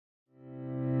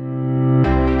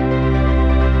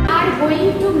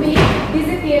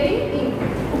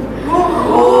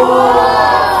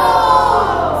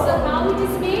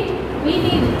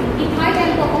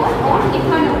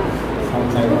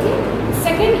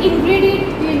ingredient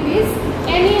is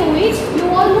NaOH, you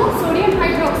all know, sodium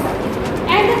hydroxide.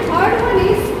 And the third one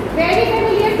is very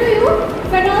familiar to you,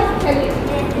 phenolphthalein.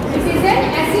 This is an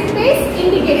acid-base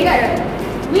indicator.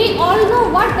 We all know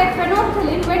what that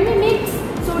phenolphthalein, when we mix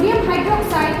sodium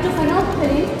hydroxide to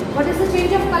phenolphthalein, what is the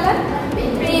change of color?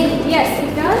 Pink. Yes,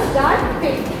 it turns dark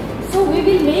pink. So we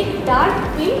will make dark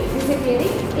pink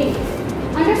disappearing ink.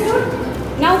 Understood?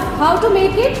 Now how to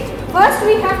make it? First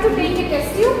we have to take a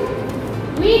test tube.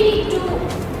 We need to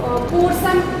pour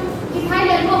some ethyl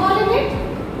alcohol in it.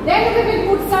 Then we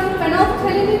will put some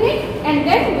phenolphthalein in it, and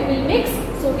then we will mix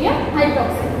sodium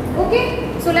hydroxide. Okay?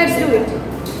 So let's do it.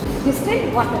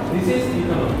 Distilled water. This is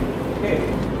ethanol. Okay.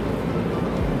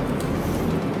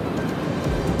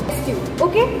 Test tube.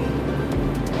 Okay?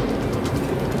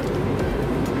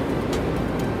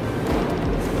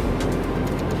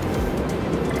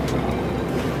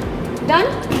 Done?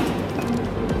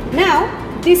 Now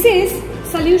this is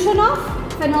solution of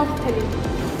phenolphthalein.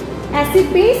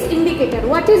 Acid-base indicator.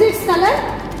 What is its color?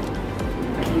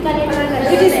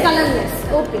 Colorless. It is colorless.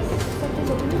 Okay.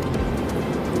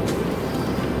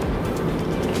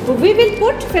 We will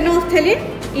put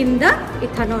phenolphthalein in the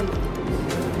ethanol.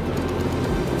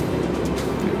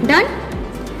 Done?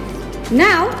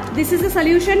 Now this is the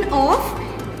solution of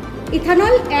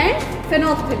ethanol and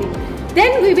phenolphthalein.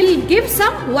 Then we will give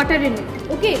some water in it.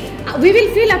 Okay, we will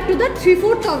fill up to the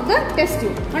 3/4 of the test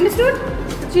tube. Understood?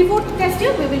 3/4 test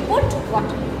tube we will put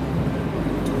water.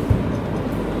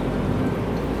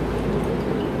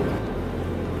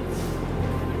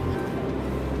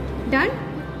 Done?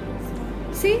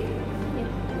 See?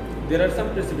 There are some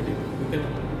precipitate. You can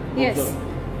Yes. observe.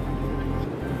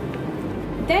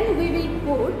 Then we will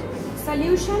put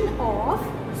solution of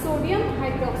sodium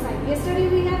hydroxide. Yesterday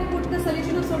we have put the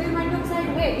solution of sodium hydroxide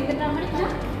where? In the turmeric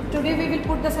jar. Today we will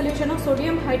put the solution of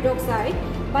sodium hydroxide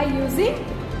by using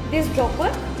this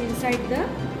dropper inside the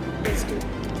test tube.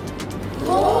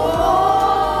 Oh!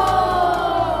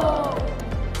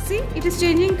 See, it is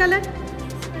changing color.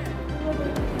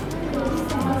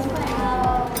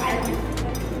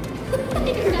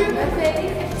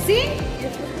 See?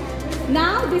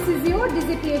 Now this is your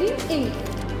disappearing ink.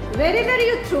 Wherever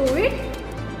you throw it,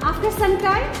 after some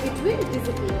time it will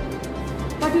disappear.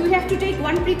 But we have to take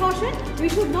one precaution. We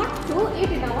should not throw it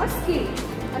in our skin.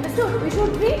 Understood? We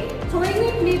should be throwing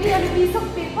it maybe on a piece of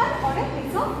paper or a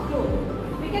piece of cloth.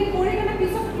 We can pour it on a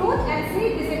piece of cloth and see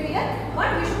it disappear, but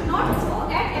we should not throw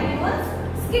at anyone's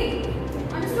skin.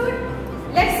 Understood?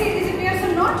 Let's see it disappears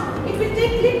or not. It will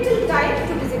take little time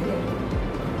to disappear.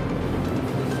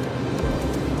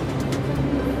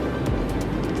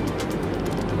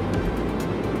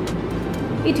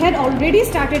 It had already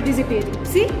started disappearing.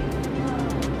 See?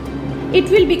 It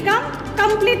will become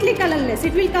completely colorless.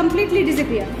 It will completely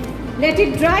disappear. Let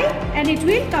it dry and it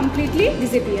will completely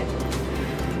disappear.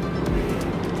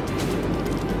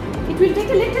 It will take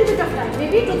a little bit of time,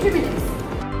 maybe 2-3 minutes.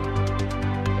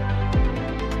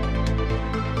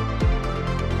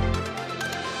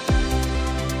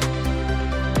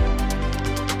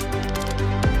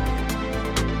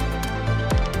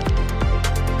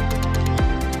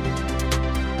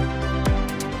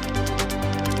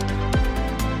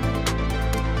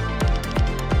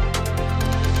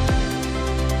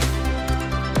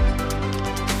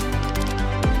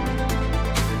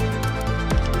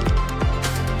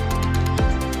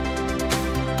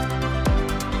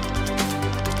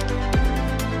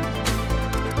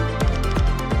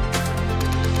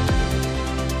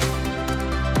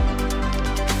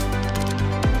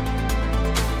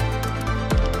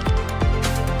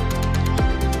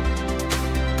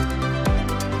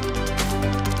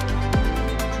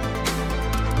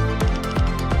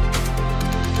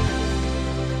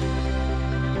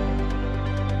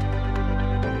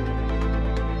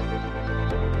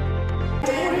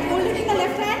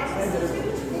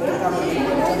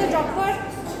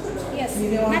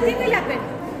 Nothing will happen.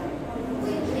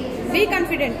 Be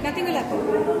confident, nothing will happen.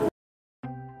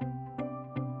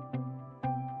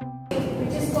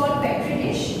 Which is called petri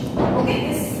dish. Okay,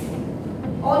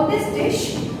 on this dish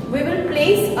we will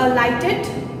place a lighted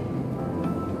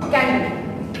candle.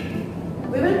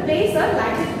 We will place a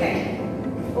lighted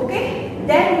candle. Okay,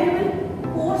 then we will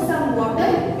pour some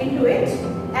water into it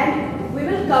and we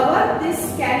will cover this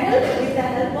candle with the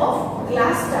help of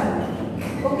glass tumbler.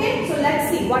 Okay, so let's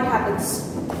see what happens.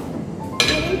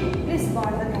 Please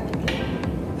burn the candle.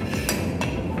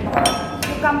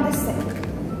 You come this side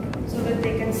so that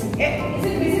they can see. Is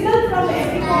it visible from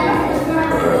every corner?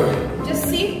 Just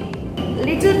see,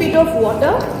 little bit of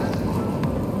water.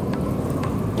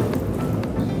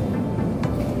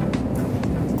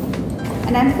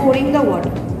 And I'm pouring the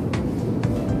water.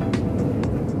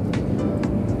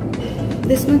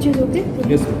 this much is okay?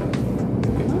 Yes, ma'am.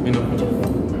 Okay, enough.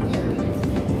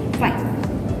 Fine.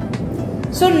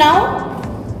 So now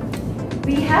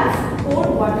we have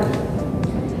poured water.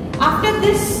 After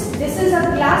this is a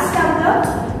glass tumbler.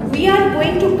 We are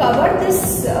going to cover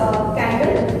this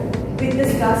candle with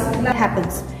this glass.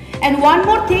 Happens. And one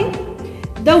more thing,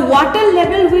 the water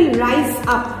level will rise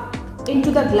up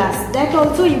into the glass. That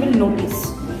also you will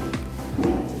notice.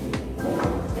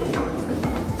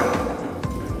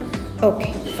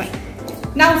 Okay, fine.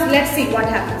 Now let's see what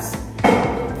happens.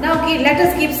 Now okay, let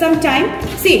us give some time.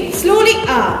 See, slowly,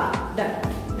 done.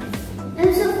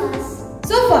 I'm so fast.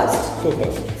 So fast. So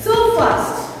fast. So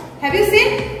fast. Have you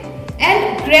seen?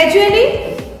 And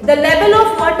gradually the level of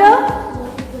water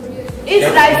is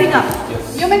rising up.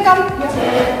 Yes. You may come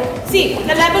here. See,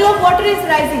 the level of water is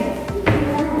rising.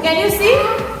 Can you see?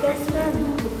 Yes, ma'am.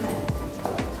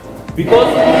 Because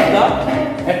of the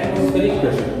atmospheric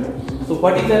pressure. So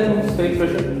what is atmospheric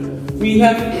pressure? We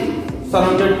have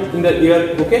surrounded in the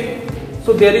air, okay?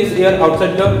 So there is air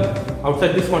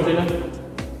outside this container.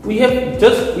 We have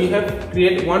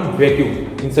created one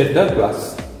vacuum inside the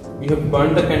glass. We have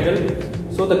burned the candle.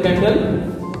 So the candle,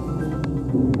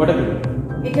 what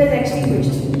happened? It has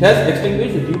extinguished. It has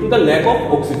extinguished due to the lack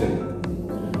of oxygen.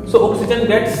 So oxygen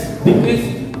gets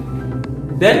decreased.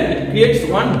 Then it creates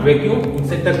one vacuum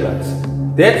inside the glass.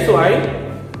 That's why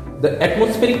the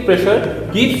atmospheric pressure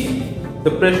gives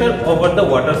the pressure over the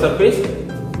water surface.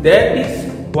 That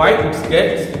is why it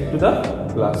gets into the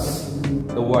glass,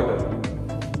 the water.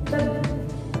 The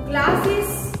glass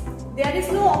is, there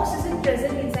is no oxygen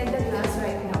present inside the glass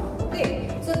right now.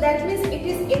 Okay, so that means it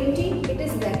is empty, it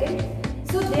is vacant.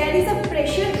 So there is a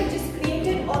pressure which is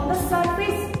created on the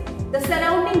surface, the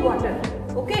surrounding water.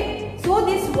 Okay, so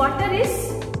this water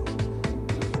is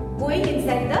going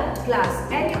inside the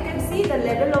glass, and you can see the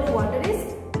level of water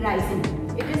is rising.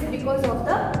 It is because of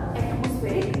the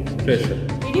atmospheric Pressure.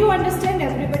 Did you understand,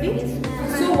 everybody?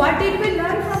 So what did we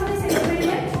learn from this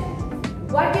experiment?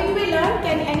 What did we learn?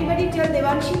 Can anybody tell?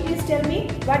 Devanshi, please tell me.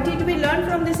 What did we learn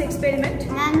from this experiment?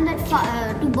 And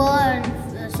that to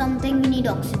burn something we need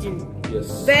oxygen.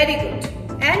 Yes. Very good.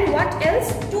 And what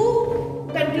else? Two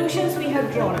conclusions we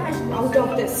have drawn out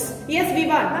of this. Yes,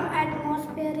 Vivan.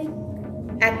 Atmospheric.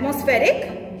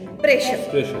 Atmospheric pressure.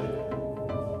 Pressure.